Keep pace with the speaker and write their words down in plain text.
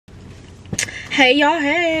Hey y'all,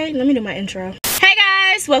 hey, let me do my intro. Hey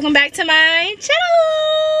guys, welcome back to my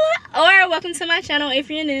channel, or welcome to my channel if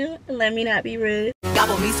you're new. Let me not be rude.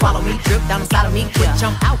 Gobble me, swallow me, drip down inside of me, quick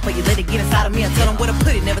jump out for you, let it get inside of me. I tell them where to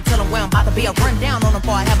put it, never tell them where I'm about to be. I run down on them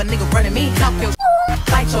before I have a nigga running me. Talk your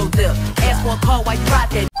bite your lip, ask for a call while you ride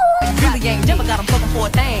that. You really ain't never got them fucking for a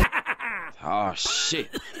thing. Oh shit,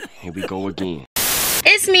 here we go again.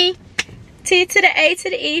 It's me, T to the A to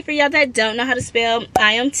the E. For y'all that don't know how to spell,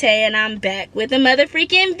 I am Tay, and I'm back with a mother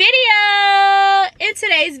freaking video. In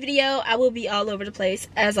today's video, I will be all over the place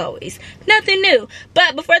as always. Nothing new.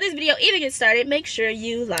 But before this video even gets started, make sure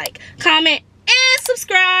you like, comment, and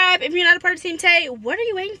subscribe. If you're not a part of Team Tay, what are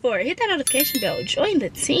you waiting for? Hit that notification bell. Join the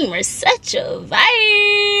team. We're such a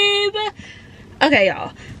vibe. Okay,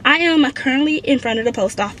 y'all. I am currently in front of the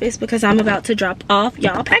post office because I'm about to drop off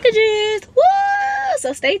y'all packages. Woo!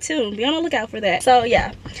 So stay tuned. Be on the lookout for that. So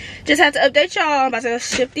yeah, just have to update y'all. I'm about to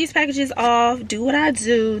ship these packages off, do what I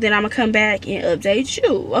do, then I'm gonna come back and update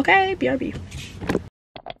you. Okay, BRB.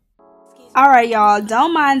 Alright y'all,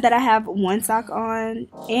 don't mind that I have one sock on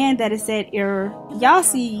and that it said error. Y'all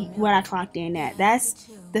see what I clocked in at. That's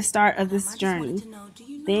the start of this journey.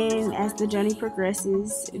 Then as the journey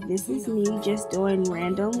progresses, this is me just doing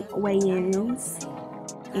random weigh-ins.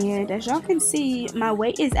 And as y'all can see, my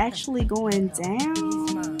weight is actually going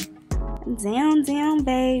down. Down,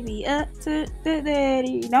 baby. Up to the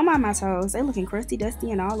daddy. Don't mind my toes. They looking crusty,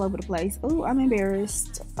 dusty, and all over the place. Ooh, I'm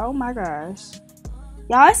embarrassed. Oh my gosh.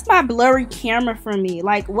 Y'all, it's my blurry camera for me.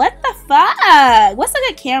 Like, what the fuck? What's a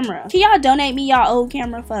good camera? Can y'all donate me y'all old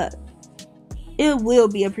camera? Fuck. It will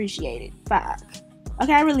be appreciated. Fuck.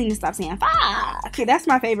 Okay, I really need to stop saying fuck. That's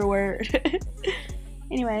my favorite word.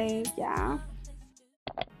 Anyways, yeah.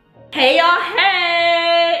 Hey y'all,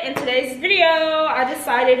 hey! In today's video, I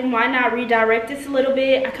decided why not redirect this a little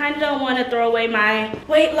bit. I kind of don't want to throw away my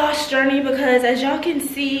weight loss journey because as y'all can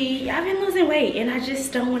see, I've been losing weight and I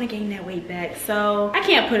just don't want to gain that weight back. So I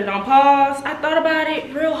can't put it on pause. I thought about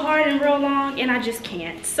it real hard and real long and I just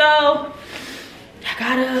can't. So I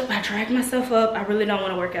got up, I dragged myself up. I really don't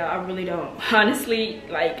want to work out. I really don't. Honestly,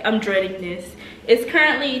 like, I'm dreading this. It's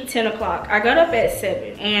currently 10 o'clock. I got up at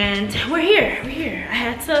 7 and we're here. I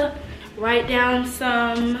had to write down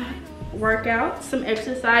some workouts, some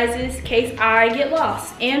exercises in case I get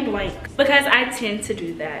lost and blank because I tend to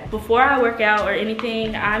do that. Before I work out or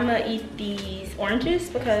anything, I'm gonna eat these oranges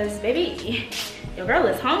because, baby, your girl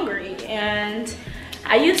is hungry. And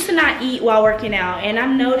I used to not eat while working out and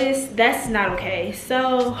I've noticed that's not okay.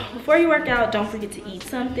 So before you work out, don't forget to eat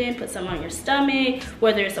something. Put some on your stomach,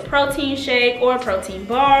 whether it's a protein shake or a protein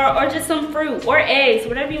bar or just some fruit or eggs,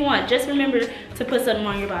 whatever you want. Just remember to put something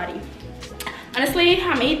on your body. Honestly,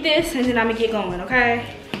 I'm gonna eat this and then I'm gonna get going,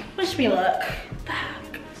 okay? Wish me luck.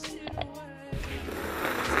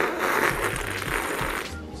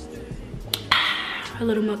 A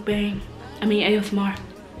little mukbang. I mean ASMR.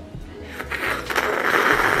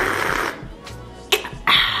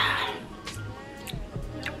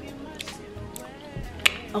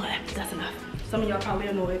 Okay, that's enough. Some of y'all probably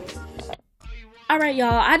annoyed. Alright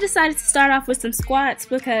y'all, I decided to start off with some squats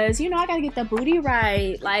because, you know, I gotta get the booty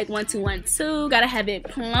right. Like 1, 2, 1, 2. Gotta have it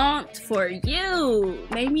plumped for you.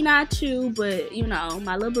 Maybe not you, but, you know,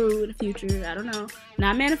 my little boo in the future. I don't know.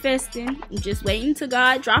 Not manifesting. I'm just waiting till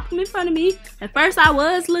God drop him in front of me. At first I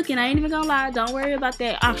was looking. I ain't even gonna lie. Don't worry about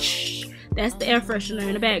that. Oh, shh. That's the air freshener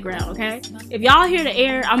in the background, okay? If y'all hear the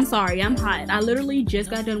air, I'm sorry. I'm hot. I literally just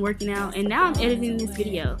got done working out and now I'm editing this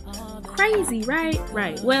video. Crazy, right?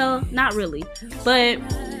 Right. Well, not really. But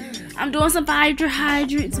I'm doing some Vidra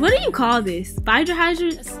hydrants. What do you call this? Vidra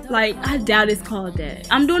hydrants? Like, I doubt it's called that.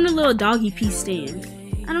 I'm doing a little doggy pee stand.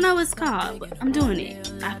 I don't know what it's called, but I'm doing it.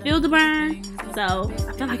 I feel the burn, so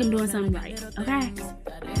I feel like I'm doing something right, okay?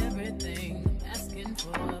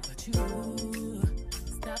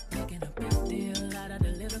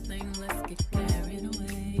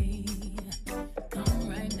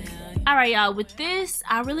 Alright y'all, with this,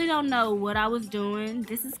 I really don't know what I was doing.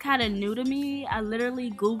 This is kind of new to me. I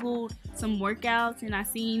literally Googled some workouts and I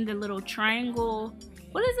seen the little triangle.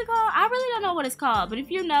 What is it called? I really don't know what it's called. But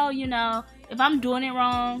if you know, you know. If I'm doing it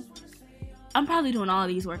wrong, I'm probably doing all of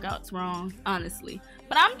these workouts wrong, honestly.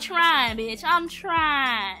 But I'm trying, bitch. I'm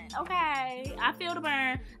trying. Okay. I feel the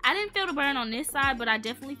burn. I didn't feel the burn on this side, but I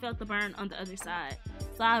definitely felt the burn on the other side.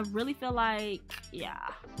 So I really feel like, yeah.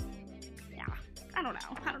 I don't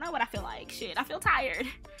know. I don't know what I feel like. Shit, I feel tired.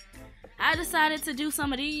 I decided to do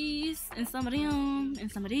some of these and some of them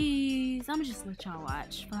and some of these. I'm gonna just let y'all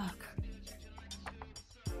watch. Fuck.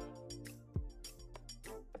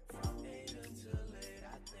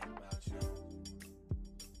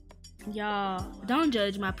 Y'all, don't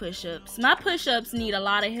judge my push-ups. My push-ups need a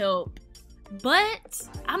lot of help. But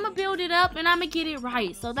I'm gonna build it up and I'm gonna get it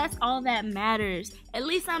right. So that's all that matters. At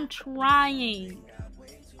least I'm trying.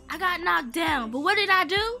 I got knocked down, but what did I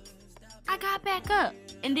do? I got back up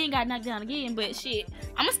and then got knocked down again. But shit,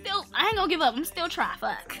 I ain't gonna give up. I'm still try.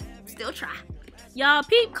 Fuck, still try. Y'all,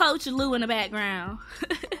 peep Coach Lou in the background.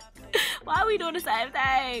 Why are we doing the same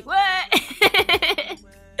thing? What?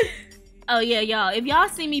 Oh yeah, y'all, if y'all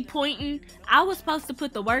see me pointing, I was supposed to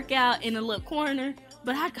put the workout in the little corner.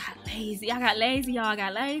 But I got lazy, y'all.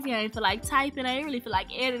 I didn't feel like typing. I didn't really feel like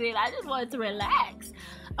editing. I just wanted to relax.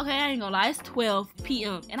 Okay, I ain't gonna lie. It's 12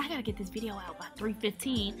 p.m. and I gotta get this video out by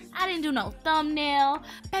 3:15. I didn't do no thumbnail.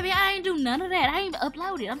 Baby, I ain't do none of that. I ain't even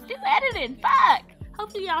uploaded. I'm still editing. Fuck.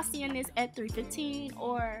 Hopefully y'all seeing this at 3:15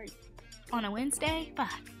 or on a Wednesday.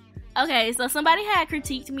 Fuck. Okay, so somebody had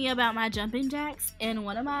critiqued me about my jumping jacks in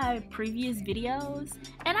one of my previous videos.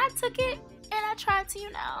 And I took it and I tried to,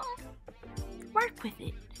 work with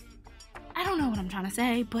it. I don't know what I'm trying to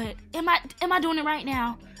say, but am I doing it right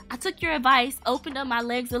now? I took your advice, opened up my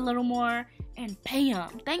legs a little more, and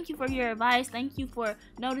bam. Thank you for your advice. Thank you for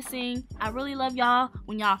noticing. I really love y'all.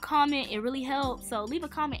 When y'all comment, it really helps. So leave a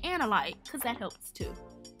comment and a like, because that helps too.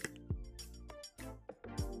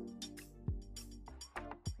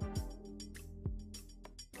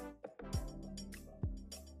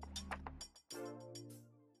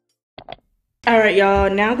 Alright y'all,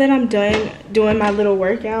 now that I'm done doing my little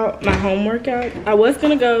workout, my home workout, I was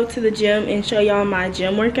going to go to the gym and show y'all my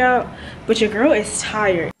gym workout, but your girl is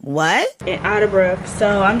tired. What? And out of breath.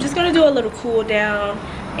 So I'm just going to do a little cool down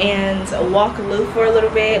and walk Lou for a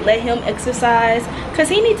little bit, let him exercise, because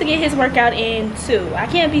he needs to get his workout in too. I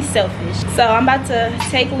can't be selfish. So I'm about to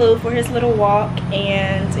take Lou for his little walk,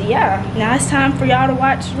 and yeah, now it's time for y'all to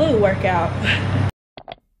watch Lou work out.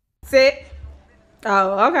 Sit.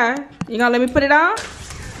 Oh, okay. You gonna let me put it on?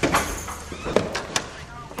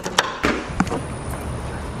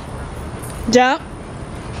 Jump.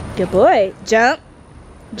 Good boy. Jump.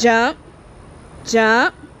 Jump.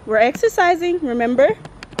 Jump. We're exercising, remember?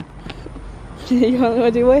 You don't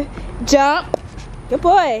want to do it? Jump. Good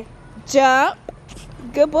boy. Jump.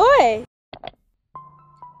 Good boy.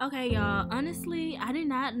 Okay, y'all, honestly, I did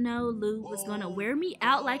not know Lou was gonna wear me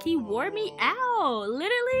out like he wore me out.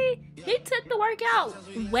 Literally, he took the workout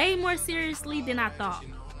way more seriously than I thought.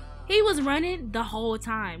 He was running the whole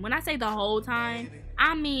time. When I say the whole time,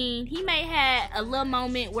 I mean, he may have a little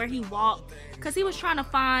moment where he walked, because he was trying to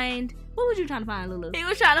find, what was you trying to find, Lulu? He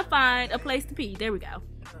was trying to find a place to pee. There we go.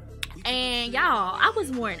 And y'all, I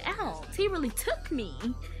was worn out. He really took me.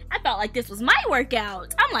 I felt like this was my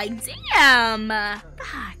workout. I'm like, damn.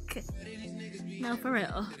 Fuck. No, for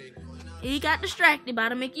real. He got distracted by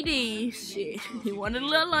the Mickey D's. Shit. He wanted a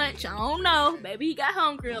little lunch. I don't know. Maybe he got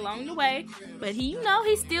hungry along the way. But he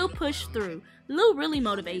still pushed through. Lou really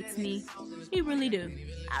motivates me. He really do.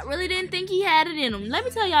 I really didn't think he had it in him. Let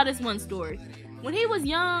me tell y'all this one story. When he was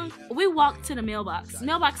young, we walked to the mailbox.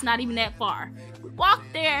 Mailbox not even that far. We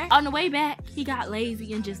walked there. On the way back, he got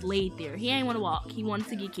lazy and just laid there. He ain't want to walk. He wanted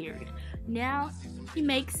to get carried. Now, he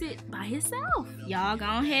makes it by himself. Y'all go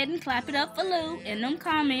ahead and clap it up for Lou in them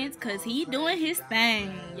comments, because he doing his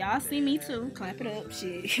thing. Y'all see me too. Clap it up.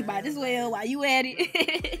 Shit. Might as well while you at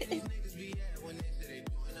it.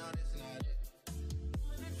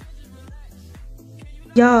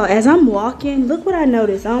 Y'all, as I'm walking, look what I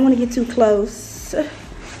noticed. I don't want to get too close,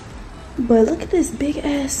 but look at this big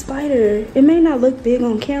ass spider. It may not look big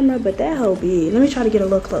on camera, but that hoe big. Let me try to get a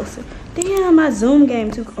little closer. Damn, my zoom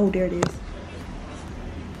game too. Oh, there it is.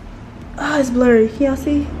 Oh, it's blurry. Y'all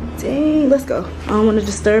see? Dang, let's go. I don't want to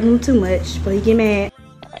disturb him too much, but he get mad.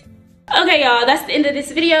 Okay, y'all, that's the end of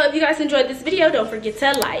this video. If you guys enjoyed this video, don't forget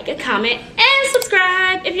to like, comment, and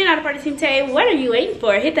subscribe. If you're not a part of Team Tay, what are you waiting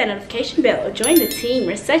for? Hit that notification bell. Join the team.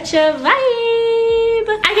 We're such a vibe.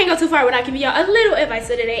 I can't go too far without giving y'all a little advice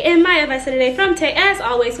of the day. And my advice of the day from Tay, as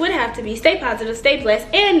always, would have to be stay positive, stay blessed,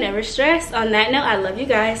 and never stress. On that note, I love you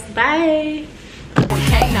guys. Bye.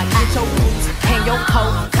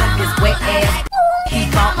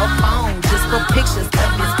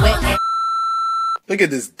 Look at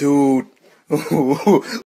this dude.